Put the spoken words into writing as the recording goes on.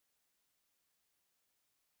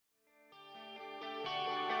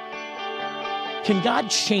Can God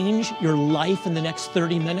change your life in the next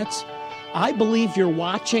 30 minutes? I believe you're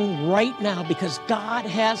watching right now because God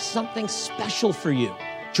has something special for you.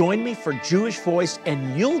 Join me for Jewish Voice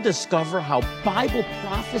and you'll discover how Bible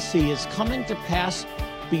prophecy is coming to pass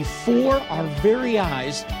before our very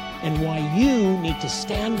eyes and why you need to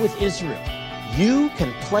stand with Israel. You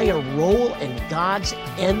can play a role in God's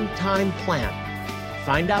end-time plan.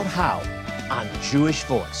 Find out how on Jewish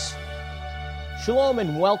Voice. Shalom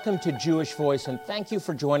and welcome to Jewish Voice, and thank you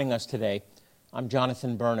for joining us today. I'm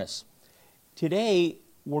Jonathan Bernis. Today,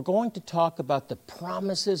 we're going to talk about the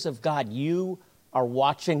promises of God. You are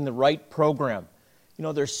watching the right program. You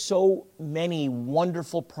know, there's so many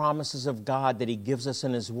wonderful promises of God that He gives us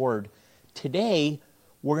in His Word. Today,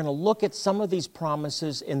 we're going to look at some of these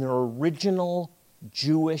promises in their original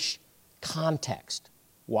Jewish context.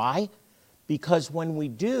 Why? Because when we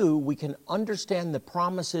do, we can understand the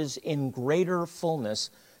promises in greater fullness.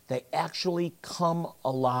 They actually come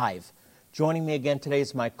alive. Joining me again today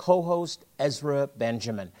is my co-host, Ezra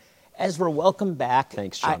Benjamin. Ezra, welcome back.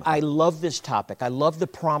 Thanks, Jonathan. I love this topic. I love the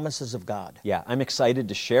promises of God. Yeah, I'm excited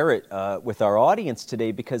to share it with our audience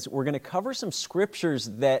today because we're going to cover some scriptures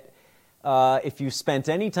that if you spent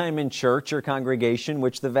any time in church or congregation,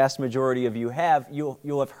 which the vast majority of you have,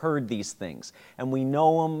 you'll have heard these things. And we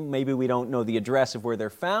know them. Maybe we don't know the address of where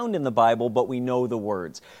they're found in the Bible, but we know the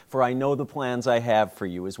words. For I know the plans I have for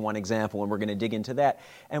you is one example, and we're going to dig into that.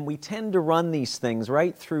 And we tend to run these things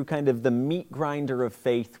right through kind of the meat grinder of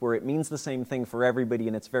faith, where it means the same thing for everybody,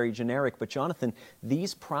 and it's very generic. But Jonathan,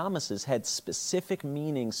 these promises had specific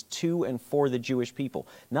meanings to and for the Jewish people.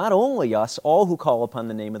 Not only us, all who call upon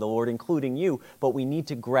the name of the Lord, including you, but we need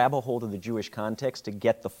to grab a hold of the Jewish context to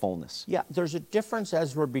get the fullness. Yeah, there's a difference,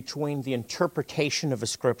 Ezra, between the interpretation of a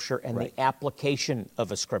scripture and the application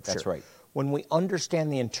of a scripture. That's right. When we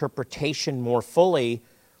understand the interpretation more fully,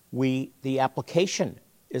 the application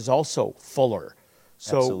is also fuller.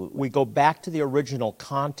 So Absolutely. we go back to the original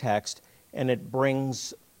context, and it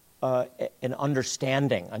brings an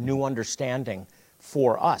understanding, a new understanding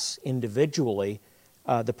for us individually.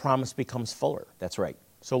 The promise becomes fuller. That's right.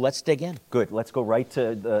 So let's dig in. Good. Let's go right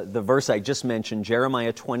to the verse I just mentioned,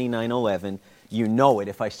 Jeremiah 29:11. You know it.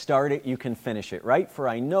 If I start it, you can finish it, right? For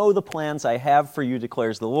I know the plans I have for you,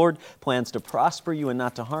 declares the Lord, plans to prosper you and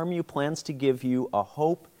not to harm you, plans to give you a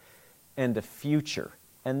hope and a future.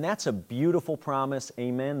 And that's a beautiful promise.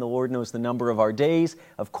 Amen. The Lord knows the number of our days.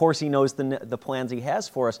 Of course, He knows the plans He has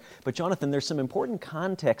for us. But Jonathan, there's some important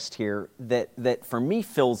context here that for me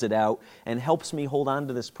fills it out and helps me hold on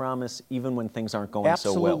to this promise even when things aren't going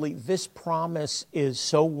so well. Absolutely. This promise is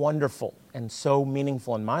so wonderful and so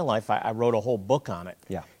meaningful in my life. I wrote a whole book on it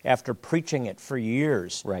after preaching it for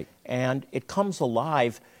years. Right. And it comes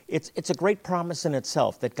alive. It's a great promise in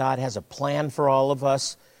itself that God has a plan for all of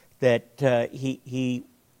us, that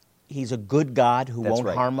He's a good God who won't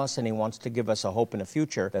harm us, and He wants to give us a hope and a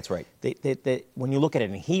future. That's right. When you look at it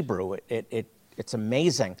in Hebrew, it's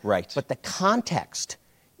amazing. Right. But the context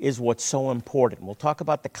is what's so important. We'll talk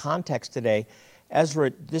about the context today.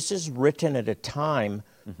 Ezra, this is written at a time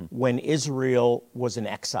when Israel was in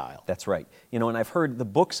exile. That's right. You know, and I've heard the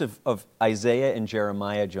books of Isaiah and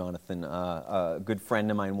Jeremiah, Jonathan. A good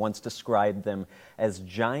friend of mine once described them as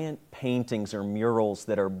giant paintings or murals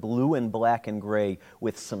that are blue and black and gray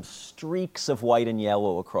with some streaks of white and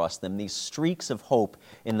yellow across them, these streaks of hope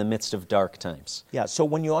in the midst of dark times. Yeah, so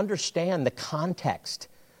when you understand the context,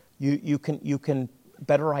 you can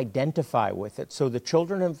better identify with it. So the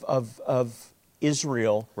children of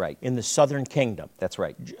Israel in the southern kingdom. That's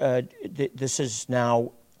right. This is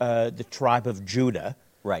now the tribe of Judah.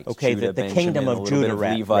 Right. Okay, Judah, the kingdom of Judah,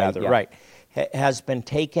 rather. Yeah. Right. Has been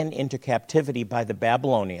taken into captivity by the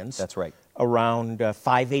Babylonians. That's right. Around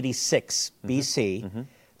 586 BC.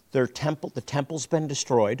 The temple's been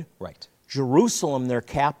destroyed. Right. Jerusalem, their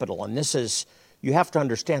capital, and this is, you have to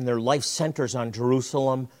understand, their life centers on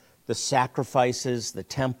Jerusalem, the sacrifices, the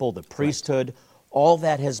temple, the priesthood, all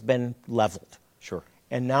that has been leveled. Sure.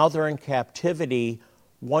 And now they're in captivity,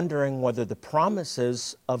 wondering whether the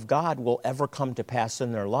promises of God will ever come to pass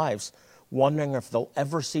in their lives, wondering if they'll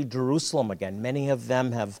ever see Jerusalem again. Many of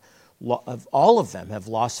them all of them have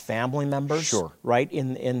lost family members. Sure. Right,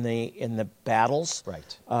 in the battles.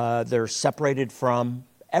 Right. They're separated from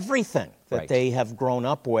everything that they have grown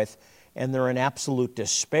up with, and they're in absolute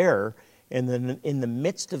despair. And then in the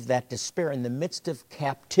midst of that despair, in the midst of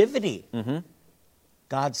captivity,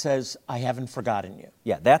 God says, I haven't forgotten you.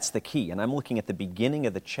 Yeah, that's the key. And I'm looking at the beginning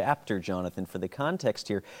of the chapter, Jonathan, for the context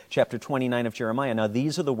here, chapter 29 of Jeremiah. Now,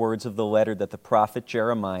 these are the words of the letter that the prophet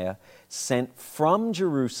Jeremiah sent from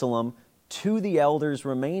Jerusalem to the elders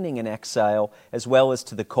remaining in exile, as well as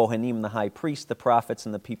to the Kohanim, the high priest, the prophets,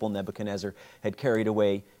 and the people Nebuchadnezzar had carried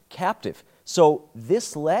away captive. So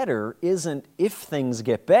this letter isn't if things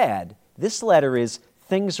get bad. This letter is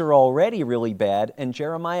things are already really bad, and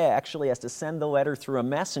Jeremiah actually has to send the letter through a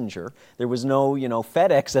messenger. There was no,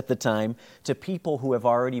 FedEx at the time, to people who have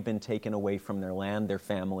already been taken away from their land, their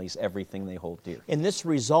families, everything they hold dear. And this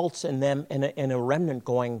results in them in a remnant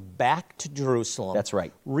going back to Jerusalem. That's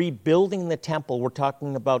right. Rebuilding the temple. We're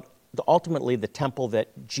talking about ultimately the temple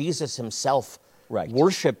that Jesus himself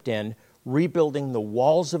worshipped in, rebuilding the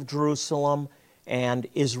walls of Jerusalem, and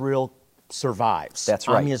Israel survives. That's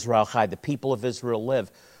right. Am Yisrael Chai, the people of Israel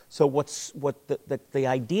live. So the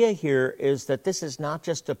idea here is that this is not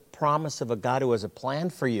just a promise of a God who has a plan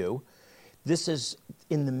for you. This is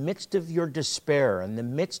in the midst of your despair, in the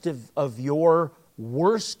midst of your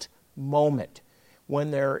worst moment,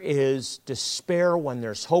 when there is despair, when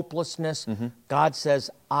there's hopelessness, God says,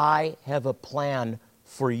 I have a plan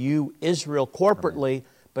for you, Israel, corporately,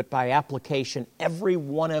 but by application, every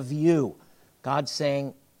one of you. God's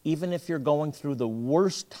saying, even if you're going through the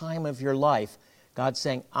worst time of your life, God's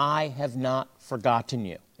saying, I have not forgotten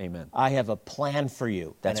you. Amen. I have a plan for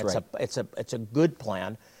you. That's right. It's a good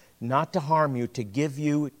plan, not to harm you, to give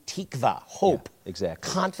you tikva, hope,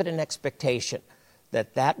 exactly. Confident expectation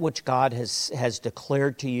that which God has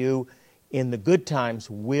declared to you in the good times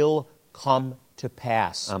will come to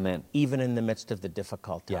pass. Amen. Even in the midst of the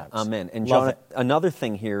difficult times. Yeah, amen. And Jonathan, another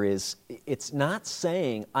thing here is, it's not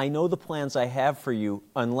saying, I know the plans I have for you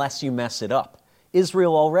unless you mess it up.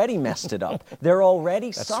 Israel already messed it up. They're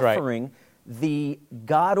already suffering the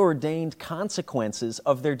God-ordained consequences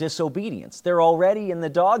of their disobedience. They're already in the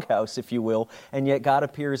doghouse, if you will, and yet God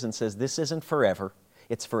appears and says, this isn't forever.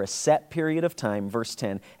 It's for a set period of time. Verse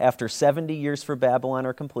 10, after 70 years for Babylon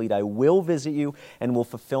are complete, I will visit you and will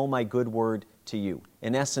fulfill my good word to you.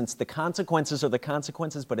 In essence, the consequences are the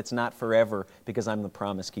consequences, but it's not forever because I'm the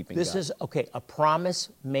promise-keeping God. This is, a promise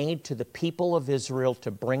made to the people of Israel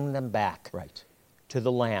to bring them back to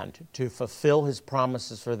the land, to fulfill his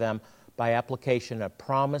promises for them. By application, a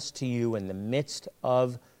promise to you in the midst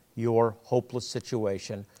of your hopeless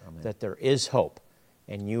situation that there is hope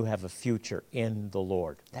and you have a future in the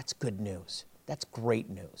Lord. That's good news. That's great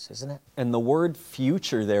news, isn't it? And the word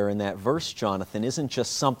future there in that verse, Jonathan, isn't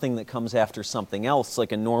just something that comes after something else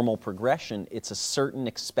like a normal progression. It's a certain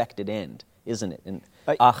expected end, isn't it? In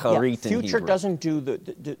acharit in future Hebrew. doesn't do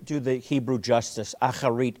the Hebrew justice.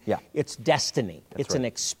 Acharit. It's destiny. It's an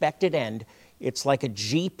expected end. It's like a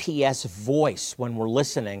GPS voice when we're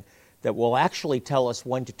listening that will actually tell us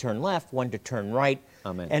when to turn left, when to turn right.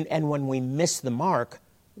 Amen. And when we miss the mark,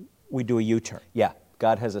 we do a U-turn. Yeah,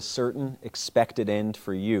 God has a certain expected end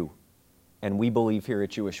for you. And we believe here at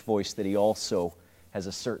Jewish Voice that he also has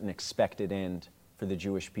a certain expected end for the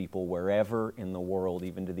Jewish people wherever in the world,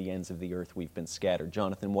 even to the ends of the earth, we've been scattered.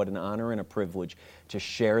 Jonathan, what an honor and a privilege to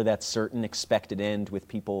share that certain expected end with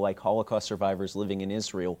people like Holocaust survivors living in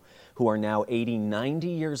Israel who are now 80, 90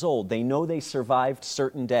 years old. They know they survived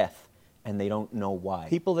certain death, and they don't know why.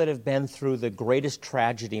 People that have been through the greatest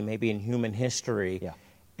tragedy maybe in human history,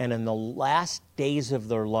 and in the last days of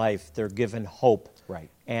their life, they're given hope.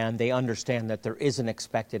 And they understand that there is an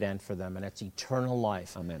expected end for them, and it's eternal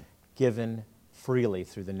life. Amen. Given freely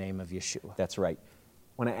through the name of Yeshua. That's right.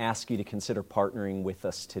 I want to ask you to consider partnering with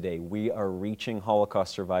us today. We are reaching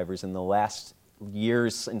Holocaust survivors in the last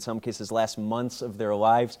years, in some cases last months of their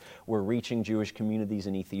lives. We're reaching Jewish communities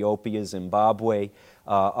in Ethiopia, Zimbabwe,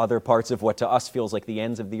 other parts of what to us feels like the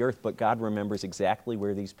ends of the earth, but God remembers exactly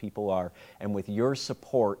where these people are. And with your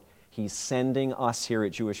support, he's sending us here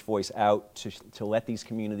at Jewish Voice out to let these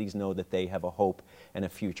communities know that they have a hope and a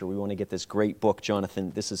future. We want to get this great book,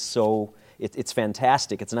 Jonathan. This is it's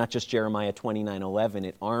fantastic. It's not just Jeremiah 29:11.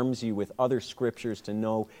 It arms you with other scriptures to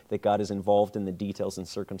know that God is involved in the details and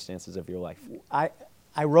circumstances of your life.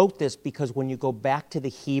 I wrote this because when you go back to the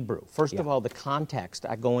Hebrew, first of all, the context,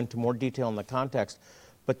 I go into more detail in the context,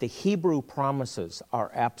 but the Hebrew promises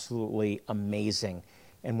are absolutely amazing.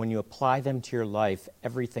 And when you apply them to your life,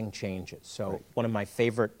 everything changes. So one of my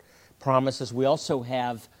favorite promises. We also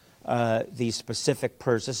have these specific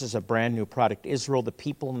prayers. This is a brand new product. Israel, the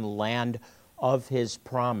people in the land of his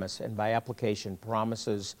promise, and by application,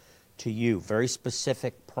 promises to you. Very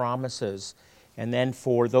specific promises. And then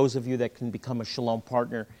for those of you that can become a Shalom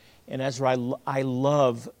partner, and Ezra, I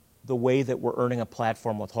love the way that we're earning a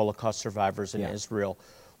platform with Holocaust survivors in Israel.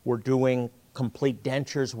 We're doing complete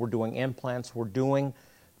dentures, we're doing implants, we're doing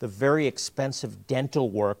the very expensive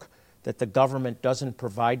dental work that the government doesn't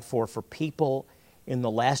provide for people in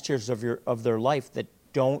the last years of their life that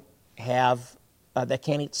don't have that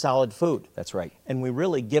can't eat solid food. That's right. And we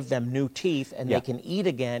really give them new teeth, and they can eat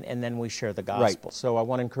again, and then we share the gospel. Right. So I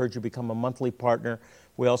want to encourage you to become a monthly partner.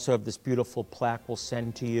 We also have this beautiful plaque we'll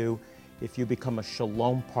send to you if you become a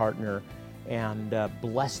Shalom partner and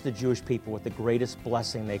bless the Jewish people with the greatest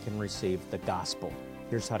blessing they can receive, the gospel.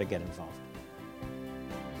 Here's how to get involved.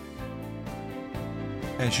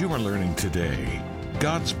 As you are learning today,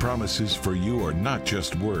 God's promises for you are not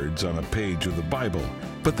just words on a page of the Bible,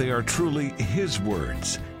 but they are truly His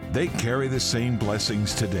words. They carry the same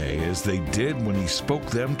blessings today as they did when He spoke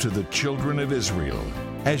them to the children of Israel.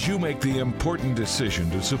 As you make the important decision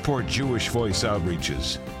to support Jewish Voice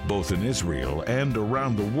outreaches, both in Israel and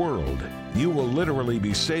around the world, you will literally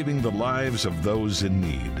be saving the lives of those in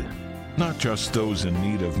need. Not just those in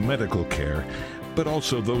need of medical care, but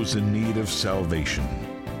also those in need of salvation.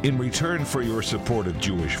 In return for your support of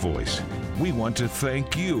Jewish Voice, we want to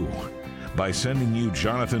thank you by sending you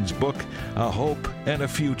Jonathan's book, A Hope and a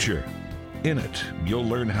Future. In it, you'll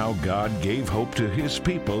learn how God gave hope to His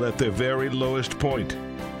people at their very lowest point.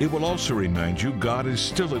 It will also remind you God is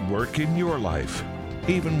still at work in your life.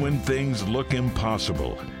 Even when things look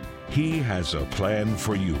impossible, He has a plan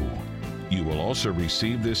for you. You will also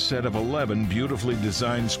receive this set of 11 beautifully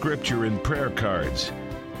designed scripture and prayer cards,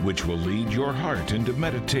 which will lead your heart into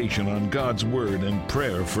meditation on God's Word and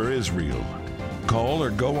prayer for Israel. Call or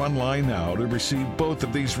go online now to receive both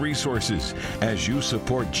of these resources as you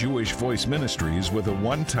support Jewish Voice Ministries with a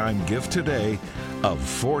one-time gift today of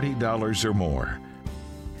 $40 or more.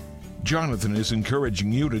 Jonathan is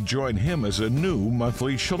encouraging you to join him as a new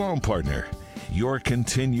monthly Shalom partner. Your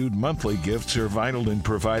continued monthly gifts are vital in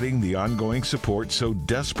providing the ongoing support so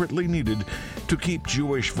desperately needed to keep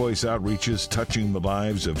Jewish Voice outreaches touching the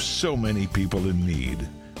lives of so many people in need.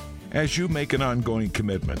 As you make an ongoing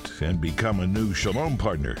commitment and become a new Shalom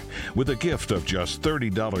partner with a gift of just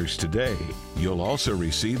 $30 today, you'll also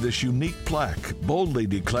receive this unique plaque boldly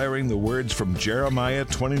declaring the words from Jeremiah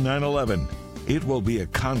 29:11. It will be a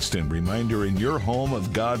constant reminder in your home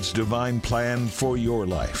of God's divine plan for your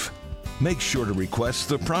life. Make sure to request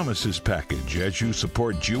the Promises package as you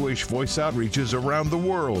support Jewish Voice outreaches around the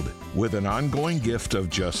world with an ongoing gift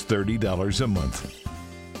of just $30 a month.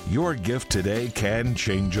 Your gift today can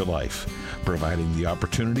change a life, providing the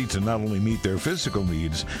opportunity to not only meet their physical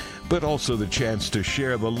needs, but also the chance to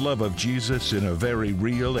share the love of Jesus in a very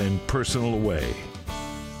real and personal way.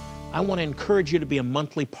 I want to encourage you to be a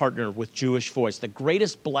monthly partner with Jewish Voice. The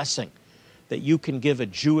greatest blessing that you can give a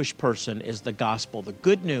Jewish person is the gospel, the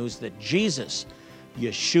good news that Jesus,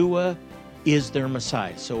 Yeshua, is their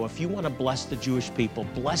Messiah. So if you want to bless the Jewish people,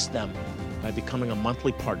 bless them by becoming a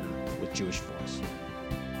monthly partner with Jewish Voice.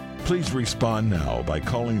 Please respond now by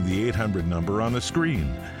calling the 800 number on the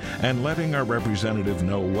screen and letting our representative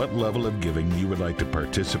know what level of giving you would like to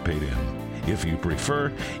participate in. If you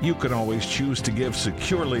prefer, you can always choose to give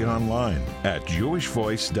securely online at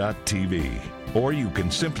jewishvoice.tv, or you can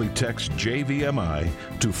simply text JVMI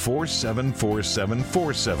to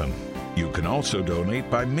 474747. You can also donate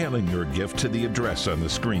by mailing your gift to the address on the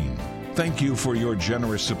screen. Thank you for your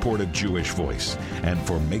generous support of Jewish Voice and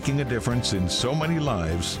for making a difference in so many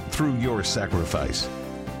lives through your sacrifice.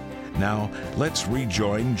 Now, let's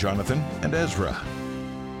rejoin Jonathan and Ezra.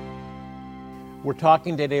 We're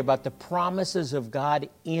talking today about the promises of God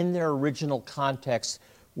in their original context,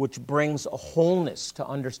 which brings a wholeness to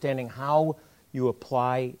understanding how you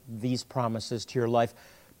apply these promises to your life.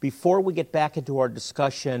 Before we get back into our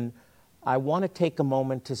discussion, I want to take a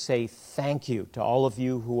moment to say thank you to all of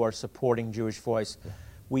you who are supporting Jewish Voice.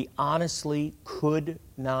 We honestly could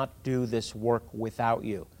not do this work without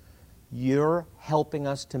you. You're helping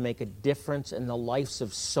us to make a difference in the lives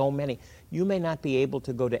of so many. You may not be able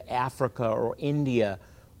to go to Africa or India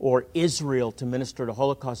or Israel to minister to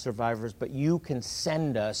Holocaust survivors, but you can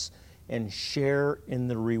send us and share in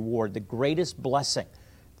the reward. The greatest blessing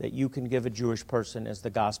that you can give a Jewish person is the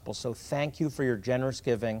gospel. So thank you for your generous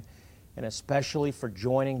giving, and especially for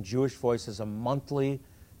joining Jewish Voice as a monthly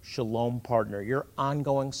Shalom partner. Your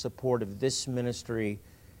ongoing support of this ministry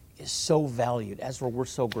is so valued. Ezra, we're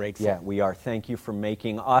so grateful. Yeah, we are. Thank you for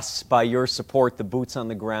making us, by your support, the boots on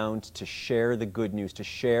the ground to share the good news, to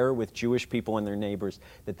share with Jewish people and their neighbors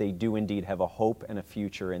that they do indeed have a hope and a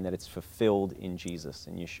future and that it's fulfilled in Jesus,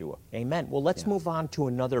 in Yeshua. Amen. Well, let's move on to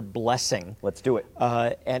another blessing. Let's do it.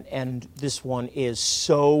 And this one is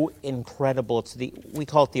so incredible. We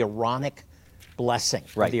call it the Aaronic blessing.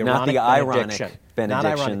 Right, the not the ironic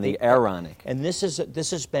benediction, the Aaronic. And this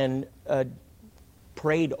has been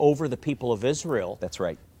prayed over the people of Israel. That's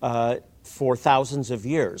right. For thousands of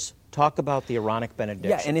years. Talk about the Aaronic benediction.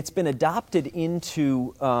 Yeah, and it's been adopted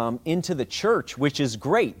into the church, which is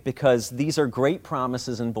great because these are great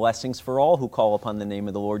promises and blessings for all who call upon the name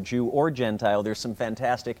of the Lord, Jew or Gentile. There's some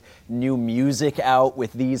fantastic new music out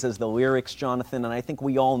with these as the lyrics, Jonathan, and I think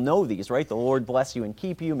we all know these, right? The Lord bless you and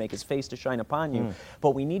keep you, make his face to shine upon you.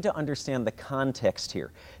 But we need to understand the context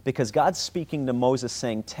here because God's speaking to Moses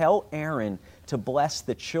saying, tell Aaron to bless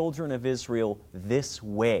the children of Israel this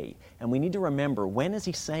way. And we need to remember, when is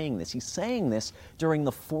he saying this? He's saying this during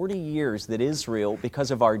the 40 years that Israel,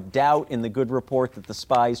 because of our doubt in the good report that the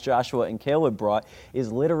spies Joshua and Caleb brought,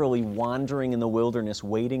 is literally wandering in the wilderness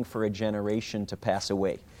waiting for a generation to pass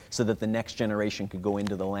away so that the next generation could go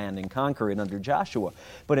into the land and conquer it under Joshua.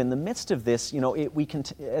 But in the midst of this,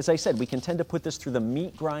 as I said, we can tend to put this through the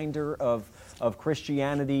meat grinder of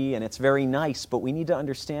Christianity, and it's very nice, but we need to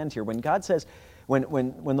understand here, when God says, when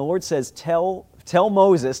the Lord says, tell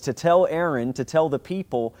Moses to tell Aaron to tell the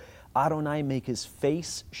people, Adonai make his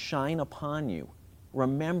face shine upon you.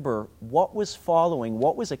 Remember what was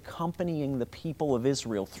accompanying the people of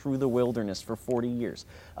Israel through the wilderness for 40 years.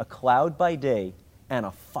 A cloud by day and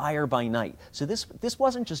a fire by night. So this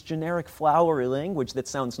wasn't just generic flowery language that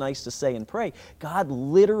sounds nice to say and pray. God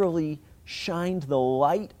literally shined the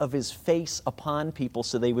light of his face upon people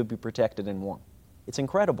so they would be protected and warm. It's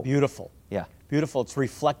incredible. Beautiful. Yeah. Beautiful. It's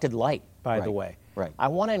reflected light, by the way. Right. I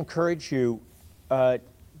want to encourage you,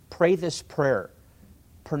 pray this prayer.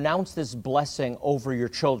 Pronounce this blessing over your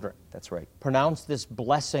children. That's right. Pronounce this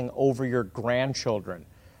blessing over your grandchildren.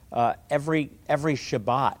 Every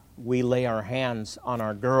Shabbat, we lay our hands on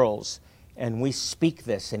our girls, and we speak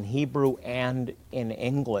this in Hebrew and in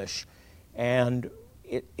English. And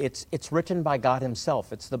it's written by God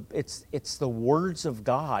himself. It's the words of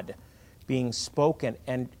God being spoken.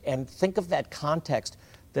 And think of that context,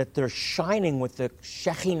 that they're shining with the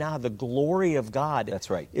Shekhinah, the glory of God. That's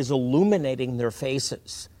right. Is illuminating their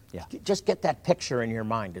faces. Yeah. Just get that picture in your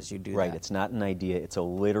mind as you do that. Right. It's not an idea. It's a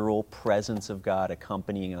literal presence of God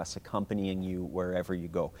accompanying us, accompanying you wherever you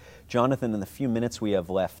go. Jonathan, in the few minutes we have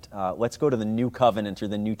left, let's go to the New Covenant or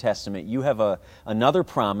the New Testament. You have another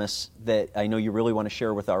promise that I know you really want to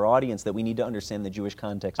share with our audience that we need to understand the Jewish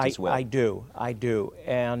context as well. I do.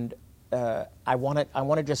 And I want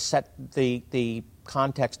to just set the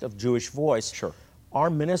context of Jewish Voice. Sure.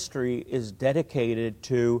 Our ministry is dedicated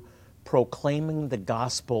to proclaiming the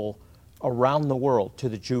gospel around the world to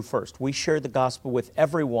the Jew first. We share the gospel with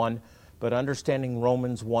everyone, but understanding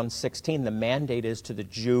Romans 1:16, the mandate is to the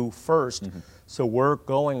Jew first. Mm-hmm. So we're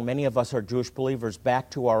going, many of us are Jewish believers,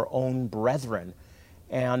 back to our own brethren.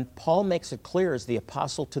 And Paul makes it clear as the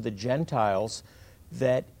apostle to the Gentiles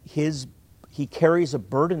that he carries a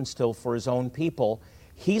burden still for his own people.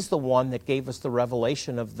 He's the one that gave us the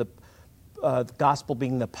revelation of the gospel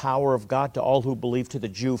being the power of God to all who believe, to the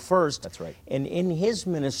Jew first. That's right. And in his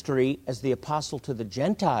ministry as the apostle to the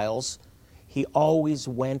Gentiles, he always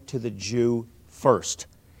went to the Jew first.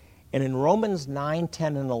 And in Romans 9,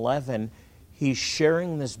 10, and 11, he's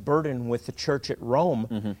sharing this burden with the church at Rome.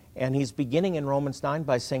 Mm-hmm. And he's beginning in Romans 9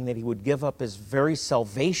 by saying that he would give up his very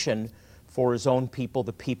salvation for his own people,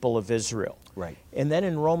 the people of Israel. Right. And then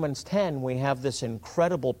in Romans 10, we have this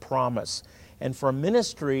incredible promise. And for a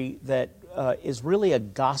ministry that is really a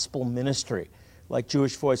gospel ministry, like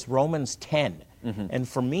Jewish Voice, Romans 10. Mm-hmm. And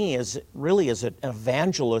for me, as an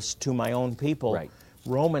evangelist to my own people, right.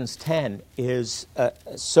 Romans 10 is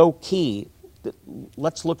so key.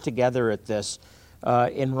 Let's look together at this.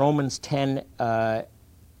 In Romans 10,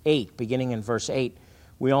 8, beginning in verse 8,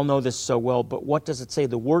 we all know this so well, but what does it say?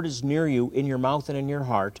 The word is near you, in your mouth and in your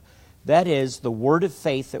heart. That is the word of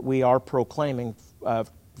faith that we are proclaiming.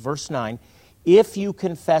 Verse 9, if you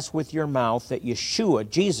confess with your mouth that Yeshua,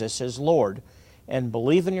 Jesus, is Lord, and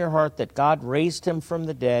believe in your heart that God raised him from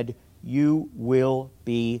the dead, you will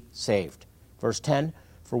be saved. Verse 10,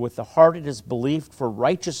 for with the heart it is believed for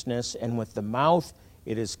righteousness, and with the mouth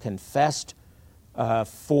it is confessed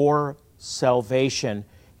for salvation.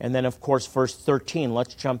 And then, of course, verse 13,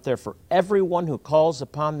 let's jump there. For everyone who calls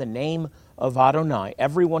upon the name of Adonai,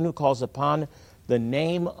 everyone who calls upon the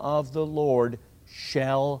name of the Lord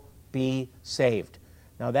shall be saved.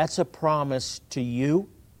 Now that's a promise to you,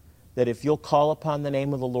 that if you'll call upon the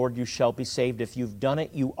name of the Lord, you shall be saved. If you've done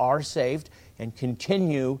it, you are saved and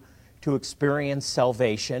continue to experience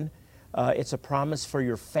salvation. It's a promise for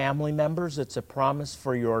your family members. It's a promise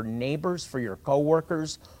for your neighbors, for your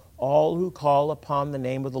co-workers. All who call upon the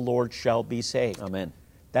name of the Lord shall be saved. Amen.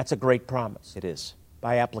 That's a great promise. It is.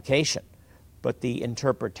 By application. But the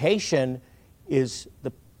interpretation is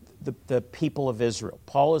the people of Israel.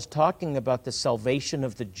 Paul is talking about the salvation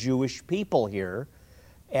of the Jewish people here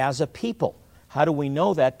as a people. How do we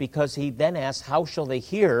know that? Because he then asks, how shall they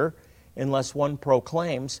hear unless one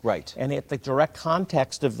proclaims? Right. And the direct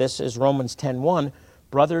context of this is Romans 10:1.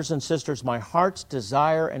 Brothers and sisters, my heart's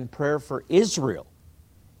desire and prayer for Israel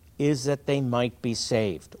is that they might be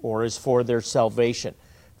saved, or is for their salvation.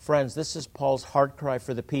 Friends, this is Paul's heart cry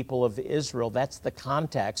for the people of Israel. That's the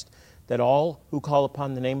context, that all who call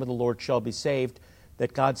upon the name of the Lord shall be saved,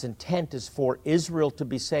 that God's intent is for Israel to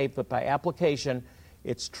be saved, but by application,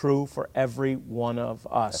 it's true for every one of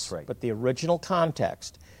us. That's right. But the original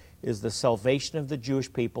context is the salvation of the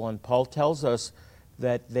Jewish people, and Paul tells us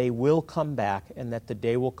that they will come back and that the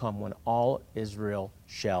day will come when all Israel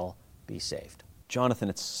shall be saved. Jonathan,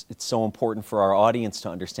 it's so important for our audience to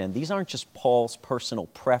understand these aren't just Paul's personal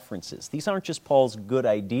preferences. These aren't just Paul's good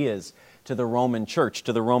ideas to the Roman church,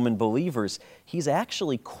 to the Roman believers. He's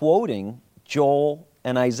actually quoting Joel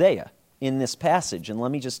and Isaiah in this passage. And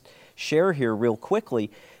let me just share here real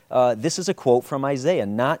quickly. This is a quote from Isaiah,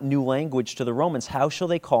 not new language to the Romans. How shall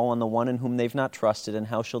they call on the one in whom they've not trusted? And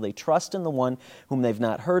how shall they trust in the one whom they've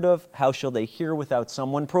not heard of? How shall they hear without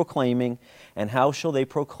someone proclaiming? And how shall they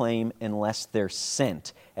proclaim unless they're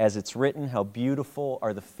sent? As it's written, how beautiful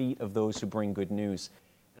are the feet of those who bring good news.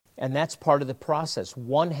 And that's part of the process.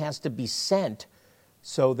 One has to be sent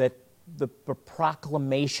so that the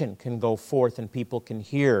proclamation can go forth and people can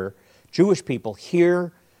hear, Jewish people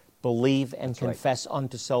hear, believe, and confess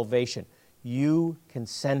unto salvation. You can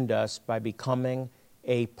send us by becoming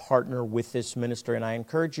a partner with this ministry. And I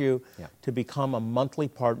encourage you to become a monthly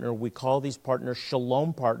partner. We call these partners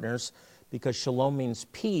Shalom partners because Shalom means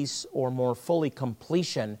peace, or more fully,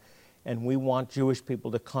 completion. And we want Jewish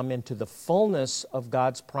people to come into the fullness of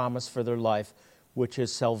God's promise for their life, which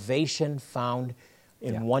is salvation found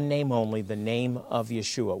in one name only, the name of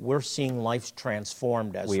Yeshua. We're seeing lives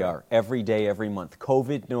transformed as we are. Every day, every month.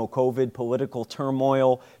 COVID, no COVID, political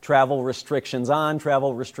turmoil, travel restrictions on,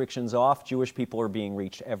 travel restrictions off. Jewish people are being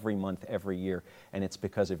reached every month, every year, and it's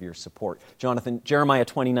because of your support. Jonathan, Jeremiah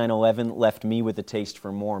 29:11 left me with a taste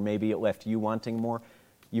for more. Maybe it left you wanting more.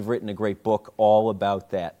 You've written a great book all about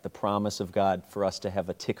that, the promise of God for us to have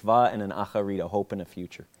a tikvah and an acharit, a hope and a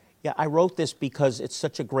future. Yeah, I wrote this because it's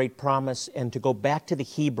such a great promise, and to go back to the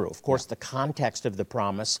Hebrew, of course, the context of the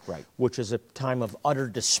promise, which is a time of utter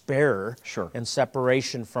despair and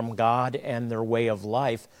separation from God and their way of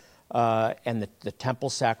life, and the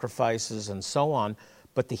temple sacrifices and so on.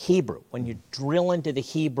 But the Hebrew, when you drill into the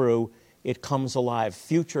Hebrew, it comes alive.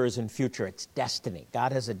 Future is in future. It's destiny.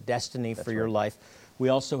 God has a destiny for your life. We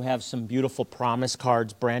also have some beautiful promise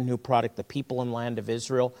cards, brand new product, the people and land of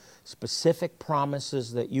Israel, specific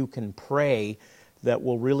promises that you can pray that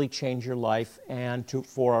will really change your life. And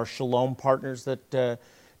for our Shalom partners that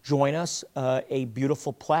join us, a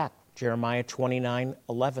beautiful plaque, Jeremiah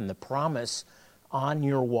 29:11, the promise on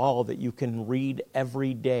your wall that you can read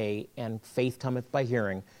every day, and faith cometh by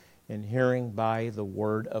hearing, and hearing by the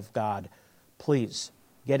word of God. Please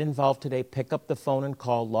get involved today. Pick up the phone and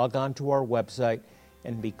call. Log on to our website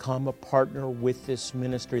and become a partner with this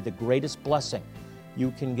ministry. The greatest blessing you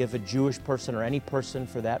can give a Jewish person, or any person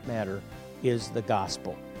for that matter, is the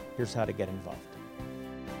gospel. Here's how to get involved.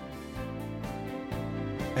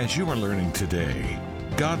 As you are learning today,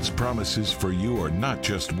 God's promises for you are not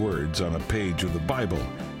just words on a page of the Bible,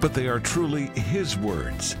 but they are truly His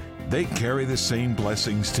words. They carry the same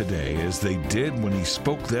blessings today as they did when He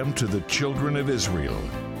spoke them to the children of Israel.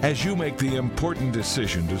 As you make the important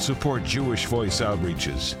decision to support Jewish Voice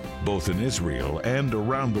outreaches, both in Israel and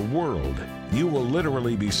around the world, you will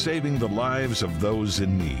literally be saving the lives of those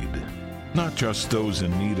in need. Not just those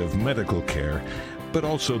in need of medical care, but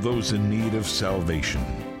also those in need of salvation.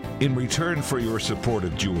 In return for your support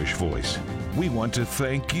of Jewish Voice, we want to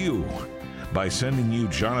thank you by sending you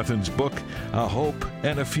Jonathan's book, A Hope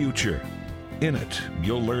and a Future. In it,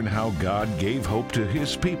 you'll learn how God gave hope to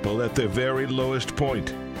His people at their very lowest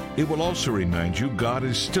point. It will also remind you God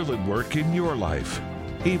is still at work in your life.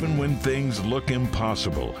 Even when things look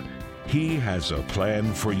impossible, He has a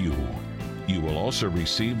plan for you. You will also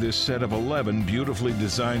receive this set of 11 beautifully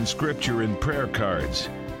designed scripture and prayer cards,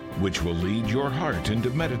 which will lead your heart into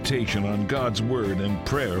meditation on God's Word and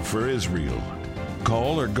prayer for Israel.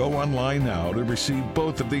 Call or go online now to receive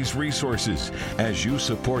both of these resources as you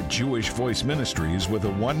support Jewish Voice Ministries with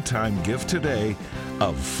a one-time gift today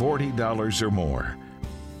of $40 or more.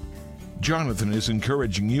 Jonathan is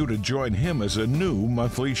encouraging you to join him as a new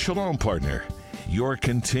monthly Shalom partner. Your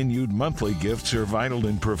continued monthly gifts are vital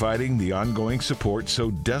in providing the ongoing support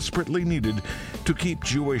so desperately needed to keep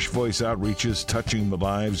Jewish Voice outreaches touching the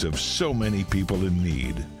lives of so many people in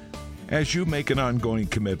need. As you make an ongoing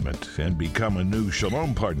commitment and become a new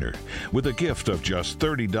Shalom partner with a gift of just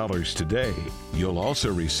 $30 today, you'll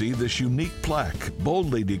also receive this unique plaque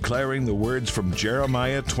boldly declaring the words from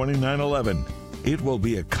Jeremiah 29:11. It will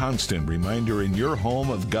be a constant reminder in your home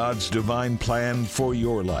of God's divine plan for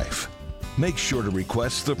your life. Make sure to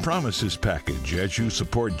request the Promises package as you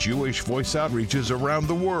support Jewish Voice outreaches around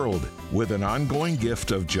the world with an ongoing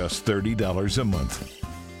gift of just $30 a month.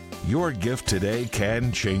 Your gift today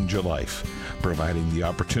can change a life, providing the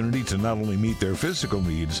opportunity to not only meet their physical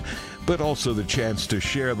needs, but also the chance to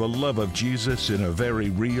share the love of Jesus in a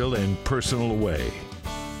very real and personal way.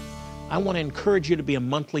 I want to encourage you to be a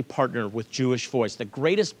monthly partner with Jewish Voice. The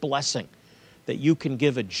greatest blessing that you can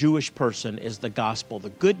give a Jewish person is the gospel,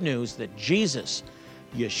 the good news that Jesus,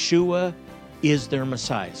 Yeshua, is their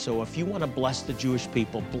Messiah. So if you want to bless the Jewish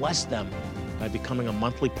people, bless them by becoming a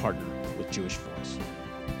monthly partner with Jewish Voice.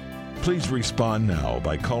 Please respond now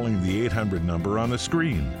by calling the 800 number on the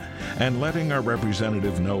screen and letting our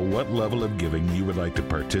representative know what level of giving you would like to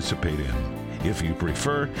participate in. If you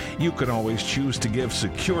prefer, you can always choose to give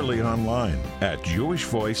securely online at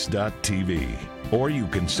jewishvoice.tv, or you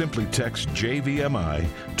can simply text JVMI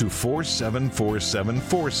to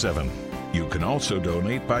 474747. You can also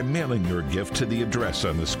donate by mailing your gift to the address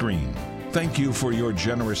on the screen. Thank you for your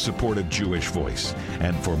generous support of Jewish Voice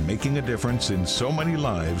and for making a difference in so many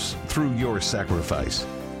lives through your sacrifice.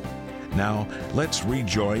 Now, let's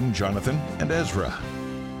rejoin Jonathan and Ezra.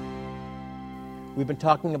 We've been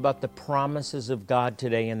talking about the promises of God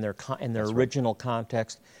today in their original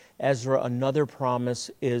context. Ezra, another promise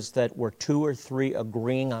is that where two or three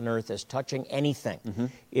agreeing on earth is touching anything,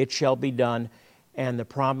 it shall be done. And the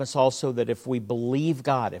promise also that if we believe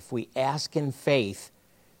God, if we ask in faith,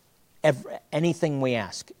 anything we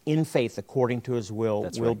ask in faith according to His will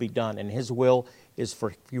will be done. And His will is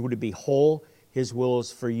for you to be whole. His will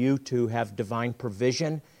is for you to have divine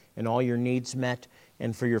provision and all your needs met,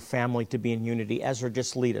 and for your family to be in unity. Ezra,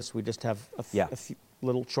 just lead us. We just have a few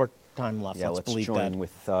little short time left. Let's believe join that.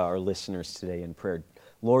 with our listeners today in prayer.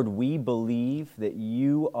 Lord, we believe that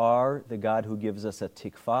You are the God who gives us a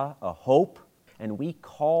tikvah, a hope, and we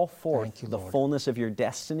call forth the fullness of Your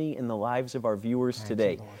destiny in the lives of our viewers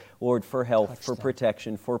today. Lord, for health, for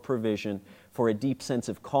protection, for provision, for a deep sense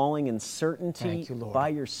of calling and certainty by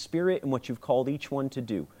Your Spirit and what You've called each one to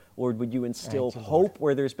do. Lord, would You instill hope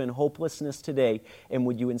where there's been hopelessness today, and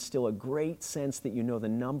would You instill a great sense that You know the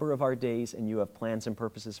number of our days and You have plans and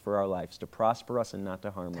purposes for our lives to prosper us and not to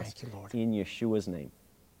harm us. Thank You, Lord. In Yeshua's name.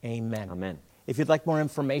 Amen. Amen. If you'd like more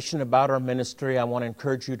information about our ministry, I want to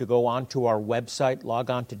encourage you to go on to our website,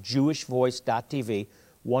 log on to jewishvoice.tv,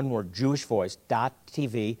 one word,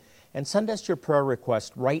 jewishvoice.tv, and send us your prayer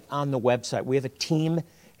request right on the website. We have a team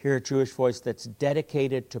here at Jewish Voice that's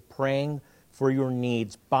dedicated to praying for your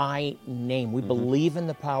needs by name. We believe in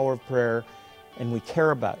the power of prayer, and we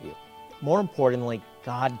care about you. More importantly,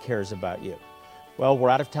 God cares about you. Well, we're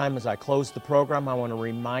out of time. As I close the program, I want to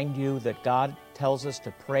remind you that God tells us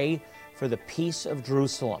to pray for the peace of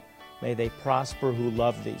Jerusalem. May they prosper who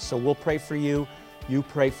love Thee. So we'll pray for you. You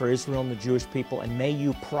pray for Israel and the Jewish people, and may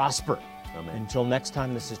you prosper. Amen. Until next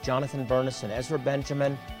time, this is Jonathan Bernis and Ezra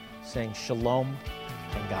Benjamin saying shalom,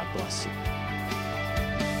 and God bless you.